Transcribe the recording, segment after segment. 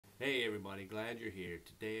Hey everybody, glad you're here.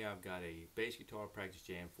 Today I've got a bass guitar practice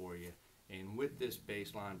jam for you, and with this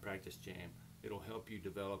bass line practice jam, it'll help you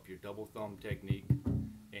develop your double thumb technique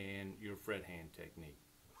and your fret hand technique.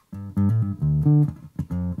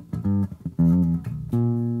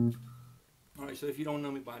 Alright, so if you don't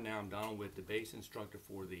know me by now, I'm Donald Witt, the bass instructor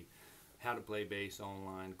for the How to Play Bass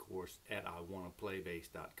online course at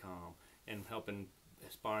iwannnaPlayBass.com, and helping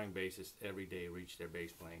aspiring bassists every day reach their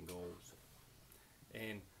bass playing goals.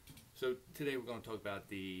 And so today we're going to talk about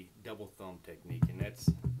the double thumb technique, and that's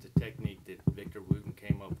the technique that Victor Wooten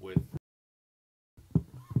came up with.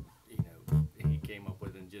 He came up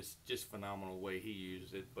with in just phenomenal way he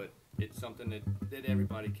uses it, but it's something that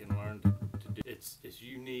everybody can learn to do. It's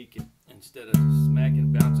unique. Instead of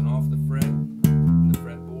smacking, bouncing off the fretboard,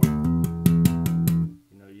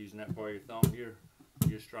 using that part of your thumb,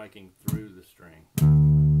 you're striking through the string.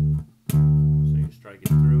 So you're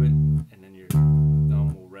striking through it, and then your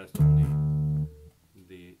thumb will rest on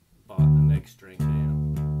the next string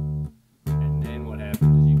down. And then what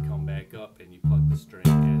happens is you come back up and you pluck the string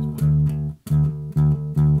as well.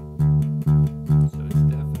 So it's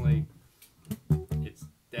definitely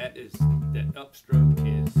that upstroke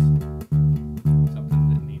is something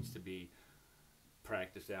that needs to be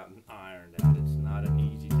practiced out and ironed out. It's not an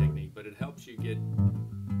easy technique, but it helps you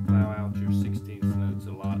plow out your 16th notes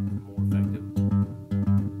a lot more effective,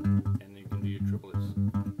 and you can do your triplets.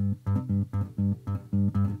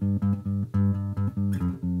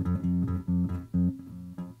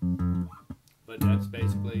 But that's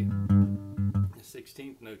basically the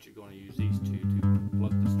 16th note. You're going to use these two to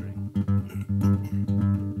pluck the string.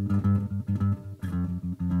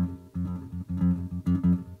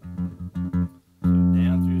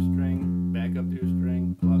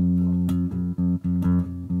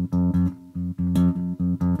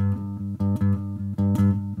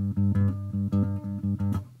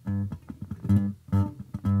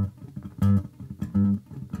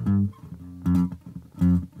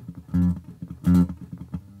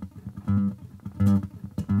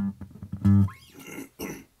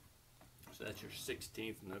 So that's your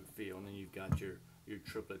 16th note feel, and then you've got your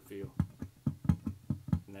triplet feel,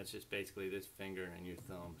 and that's just basically this finger and your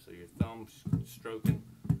thumb. So your thumb's stroking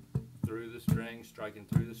through the string, striking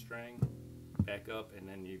through the string, back up, and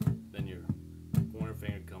then your pointer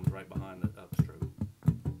finger comes right behind the upstroke.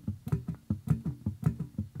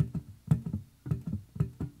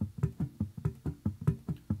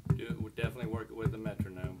 Would definitely work it with a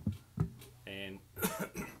metronome, and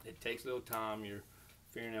it takes a little time. Your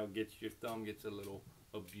thumb gets a little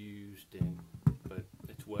abused, but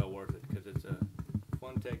it's well worth it because it's a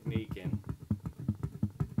fun technique, and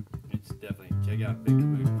it's definitely, check out Victor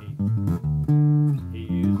Wooten. He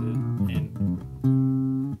used it, and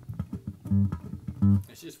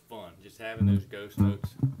it's just fun, just having those ghost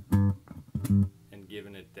notes and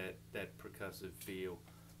giving it that percussive feel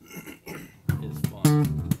is fun.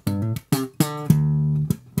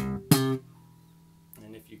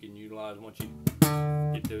 And if you can utilize, once you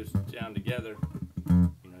get those down together,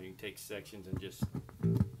 you can take sections and just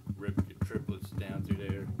rip your triplets down through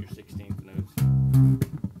there, your 16th notes.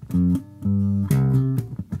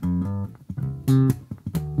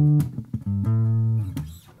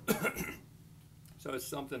 So it's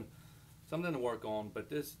something to work on. But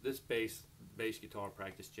this bass guitar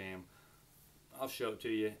practice jam, I'll show it to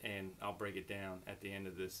you, and I'll break it down at the end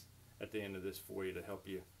of this for you to help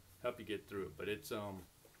you get through it. But it's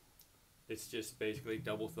just basically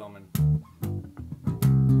double thumbing.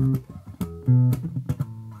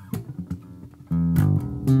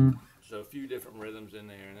 So a few different rhythms in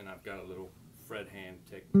there, and then I've got a little fret hand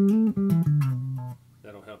technique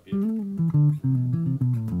that'll help you.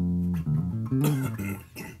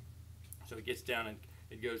 So it gets down and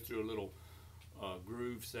it goes through a little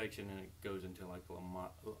groove section, and it goes into like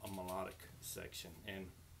a melodic section. And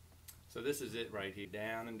so this is it right here,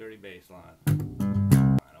 down and dirty bass line.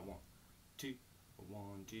 I want 2,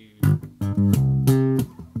 1, 2.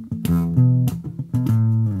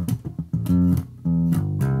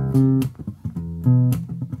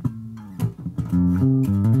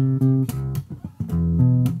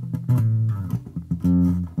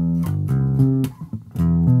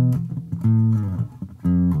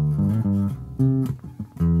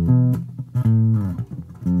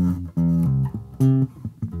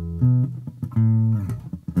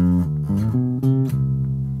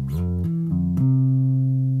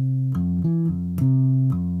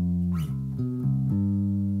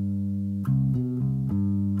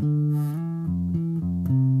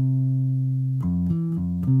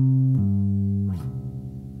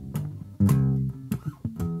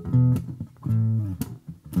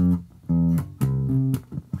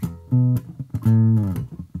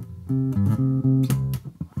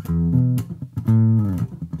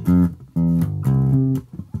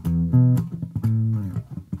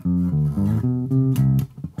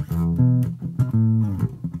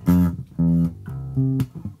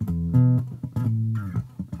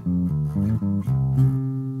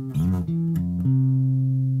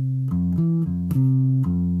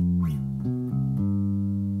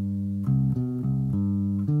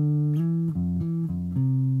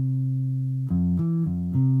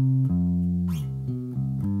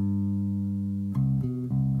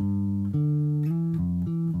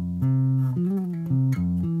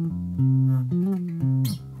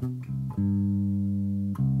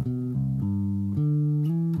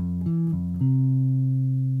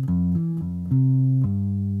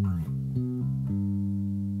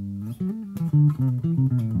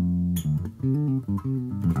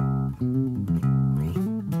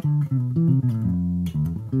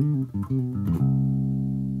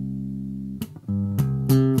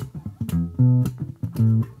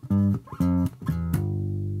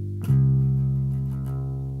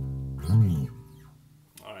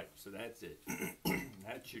 Alright, so that's it.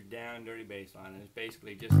 That's your down and dirty bass line, and it's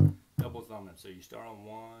basically just double thumbing. So you start on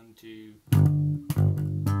 1, 2.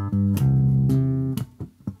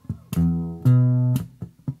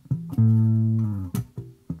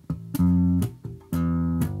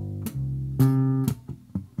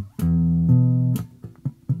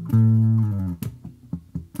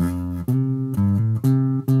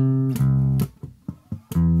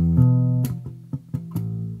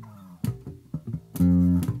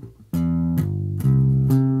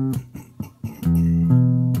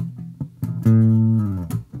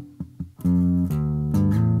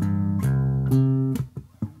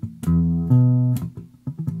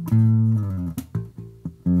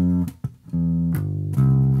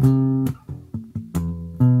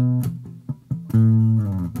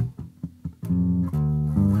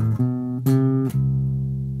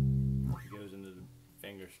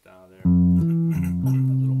 Style there, a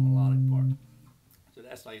little melodic part. So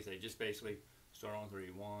that's, like I say, just basically start on 3,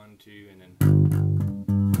 1, 2, and then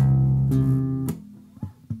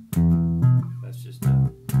that's just a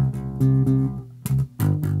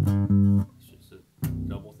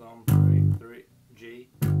double thumb, 3 G,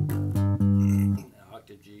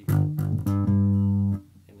 octave G, and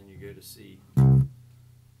then you go to C.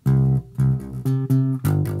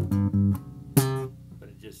 But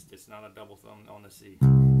it's not a double thumb on the C. It's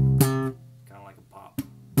kind of like a pop.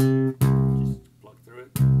 Just plug through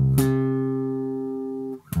it.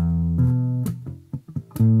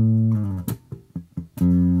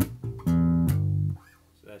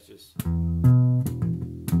 So that's just, and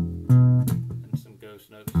some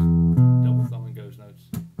ghost notes, double thumbing ghost notes.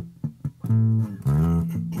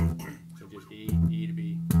 So just E, E to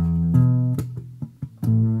B,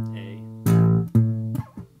 A,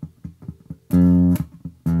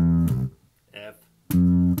 F,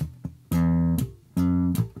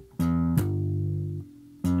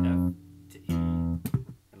 to E, and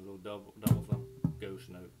a little double thumb ghost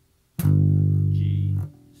note, G,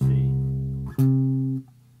 C.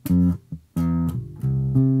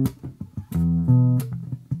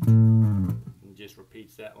 And just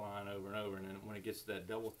repeats that line over and over, and then when it gets to that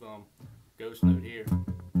double thumb ghost note here,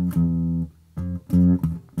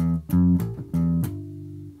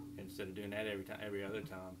 instead of doing that every other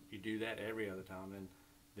time, you do that every other time,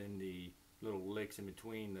 then the little licks in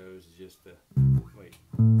between those is just the, wait,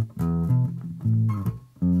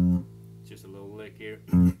 it's just a little lick here,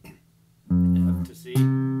 F to C,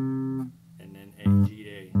 and then A, G to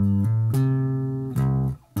A,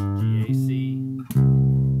 G, A, C,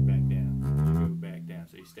 back down, you go back down,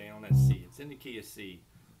 so you stay on that C, it's in the key of C,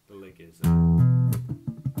 the lick is, and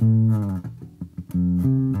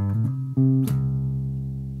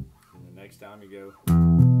the next time you go,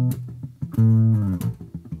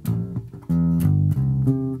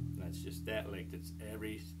 that's just that lick, that's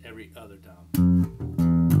every other time.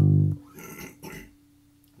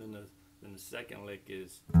 Then the second lick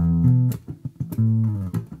is, and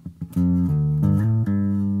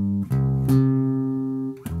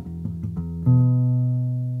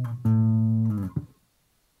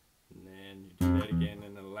then you do that again,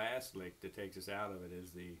 and the last lick that takes us out of it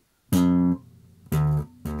is the,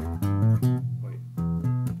 wait,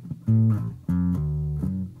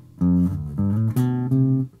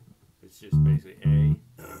 it's just basically A,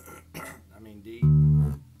 D,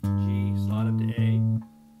 G, slide up to A,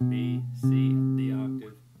 B, C, D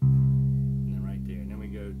octave, and then right there. And then we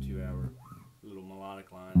go to our little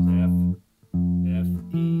melodic lines, F, F,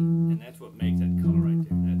 E, and that's what makes that color right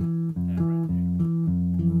there, that right there.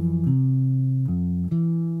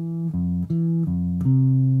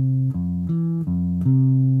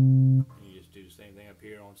 And you just do the same thing up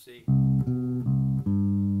here on C.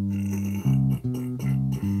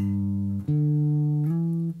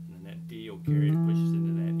 Carry it, pushes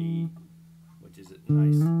into that E, which is a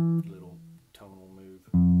nice little tonal move.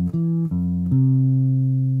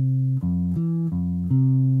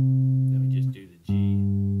 Then we just do the G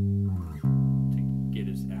to get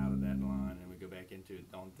us out of that line, and we go back into it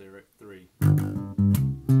on 3.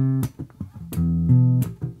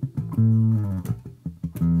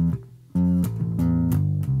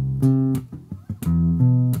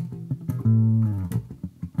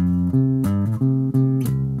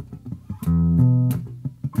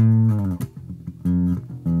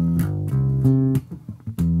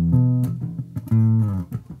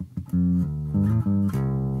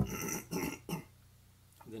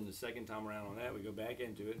 Then the second time around on that, we go back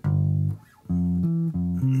into it.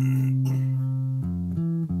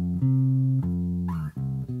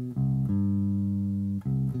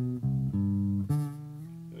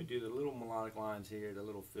 lines here, the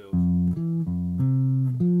little fills.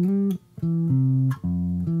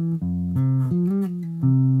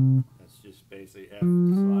 That's just basically F,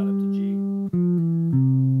 slide up to G,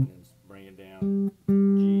 and then bring it down,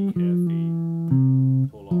 G, F, E,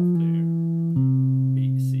 pull off there,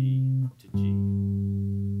 B, C to G.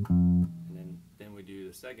 And then we do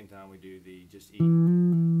the second time, we do the just E.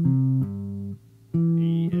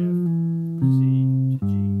 E, F, C to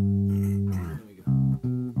G. There we go.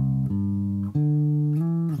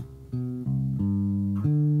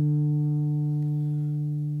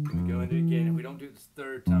 We go into it again, and we don't do this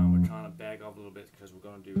third time. We're trying to back off a little bit because we're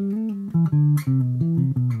going to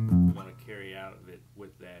carry out of it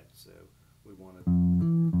with that. So we want to,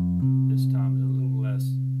 this time is a little less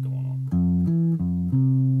going on.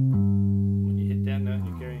 When you hit that note and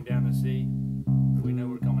you're carrying down the C, we know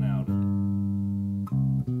we're coming out of it.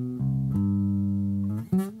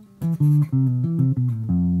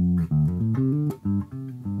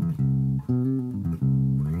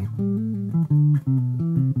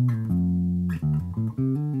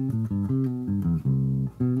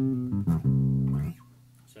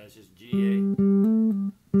 So that's just G, A,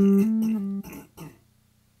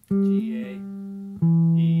 G, A,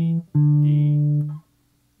 E, D,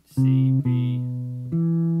 C, B,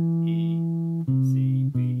 E, C,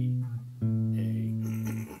 B, A,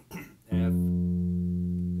 F.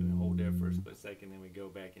 Then we hold there for a split second, then we go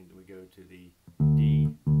back and we go to the D.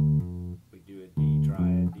 We do a D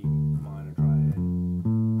triad, D minor triad.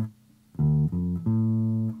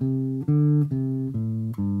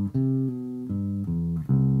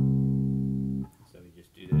 So we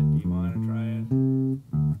just do that D minor triad.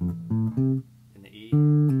 And the E.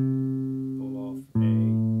 Pull off A,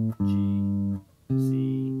 G, C,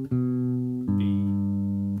 B,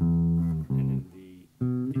 and then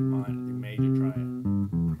the minor, the major triad.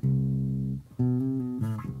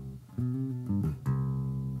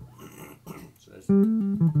 So that's and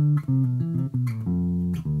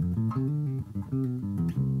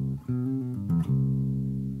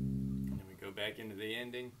then we go back into the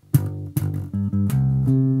ending.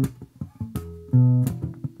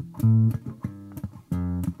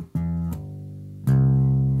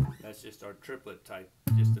 That's just our triplet type,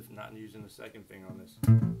 just if not using the second finger on this.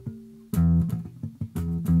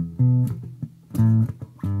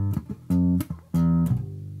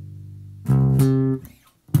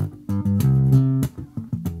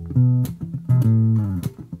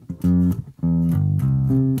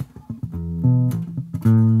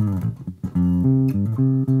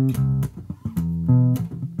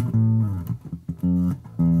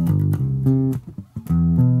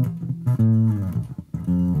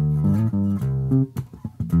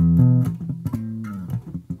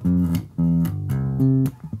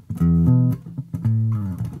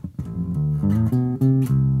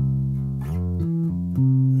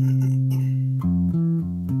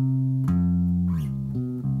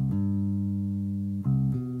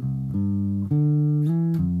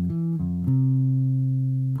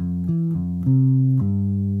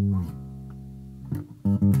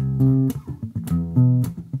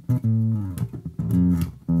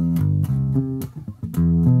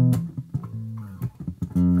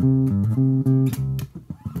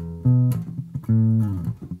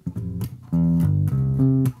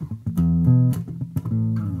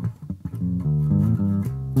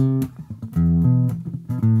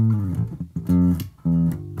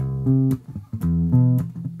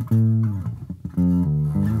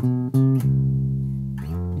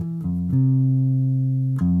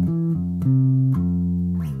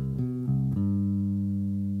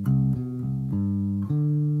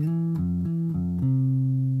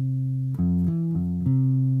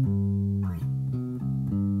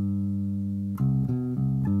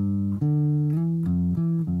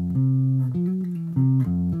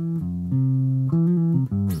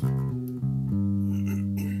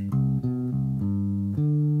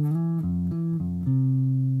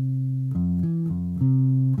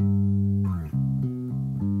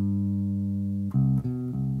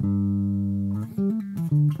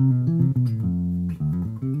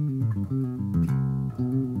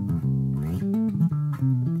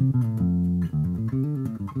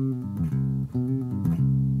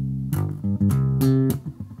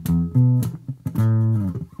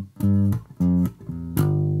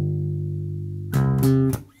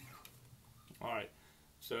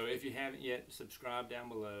 So if you haven't yet, subscribe down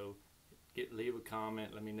below. Leave a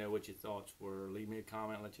comment. Let me know what your thoughts were. Leave me a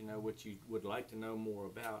comment. Let you know what you would like to know more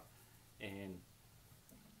about. And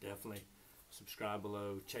definitely subscribe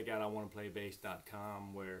below. Check out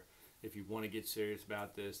iwanttoplaybase.com, where if you want to get serious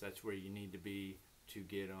about this, that's where you need to be to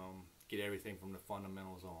get everything from the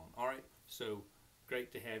fundamentals on. All right. So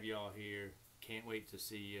great to have y'all here. Can't wait to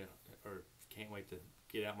see you, or can't wait to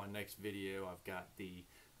get out my next video. I've got the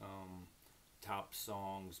top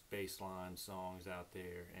songs, bassline songs out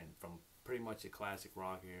there, and from pretty much the classic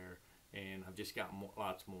rock era. And I've just got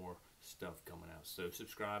lots more stuff coming out. So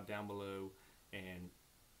subscribe down below and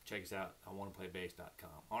check us out. I want to play bass.com.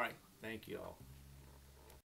 All right, thank you all.